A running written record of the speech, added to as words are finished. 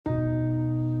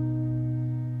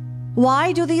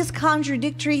Why do these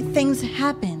contradictory things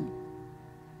happen?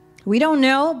 We don't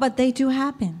know, but they do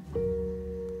happen.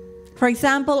 For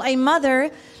example, a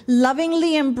mother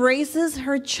lovingly embraces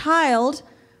her child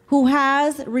who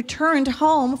has returned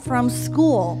home from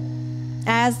school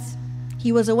as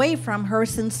he was away from her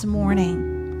since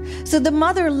morning. So the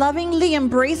mother lovingly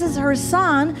embraces her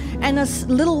son, and a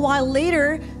little while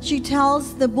later, she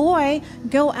tells the boy,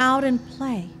 go out and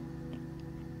play.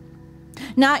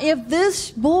 Now, if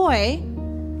this boy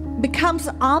becomes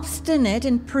obstinate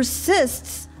and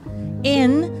persists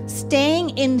in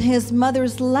staying in his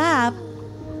mother's lap,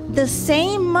 the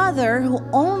same mother who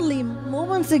only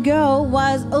moments ago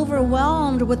was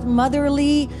overwhelmed with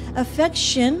motherly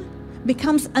affection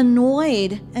becomes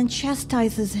annoyed and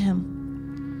chastises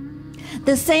him.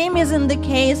 The same is in the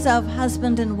case of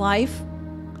husband and wife.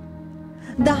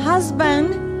 The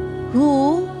husband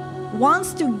who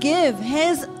wants to give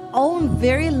his own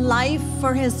very life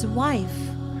for his wife,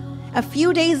 a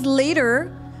few days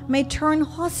later may turn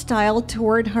hostile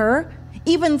toward her,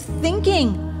 even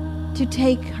thinking to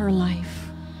take her life.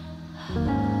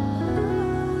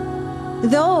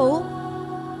 Though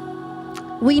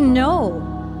we know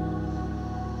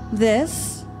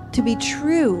this to be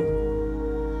true,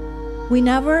 we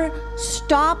never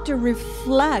stop to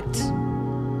reflect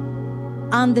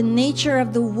on the nature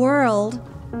of the world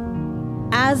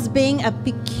as being a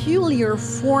peculiar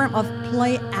form of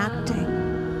play acting.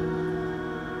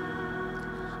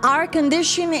 Our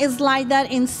condition is like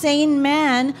that insane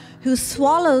man who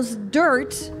swallows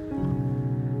dirt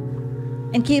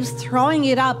and keeps throwing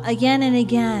it up again and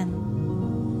again.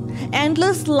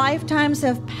 Endless lifetimes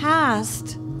have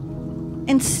passed,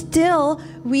 and still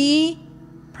we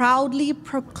proudly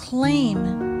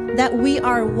proclaim that we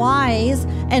are wise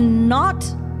and not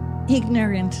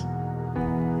ignorant.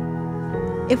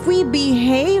 If we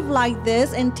behave like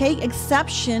this and take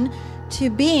exception to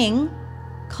being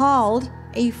called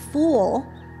a fool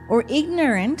or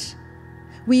ignorant,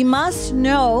 we must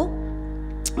know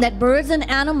that birds and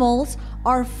animals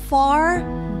are far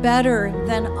better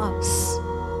than us.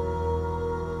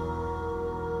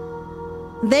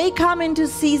 They come into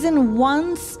season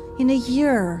once in a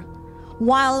year,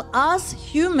 while us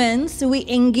humans, we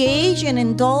engage and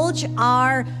indulge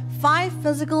our 5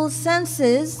 physical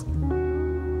senses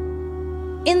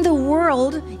in the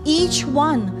world, each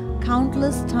one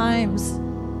countless times.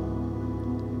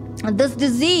 This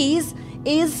disease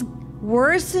is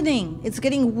worsening. It's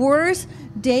getting worse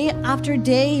day after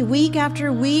day, week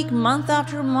after week, month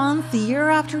after month, year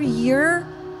after year.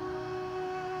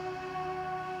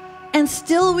 And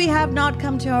still we have not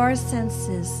come to our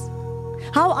senses.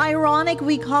 How ironic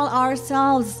we call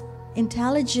ourselves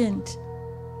intelligent.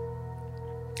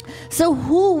 So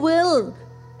who will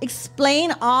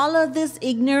explain all of this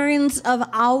ignorance of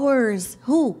ours?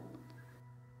 Who?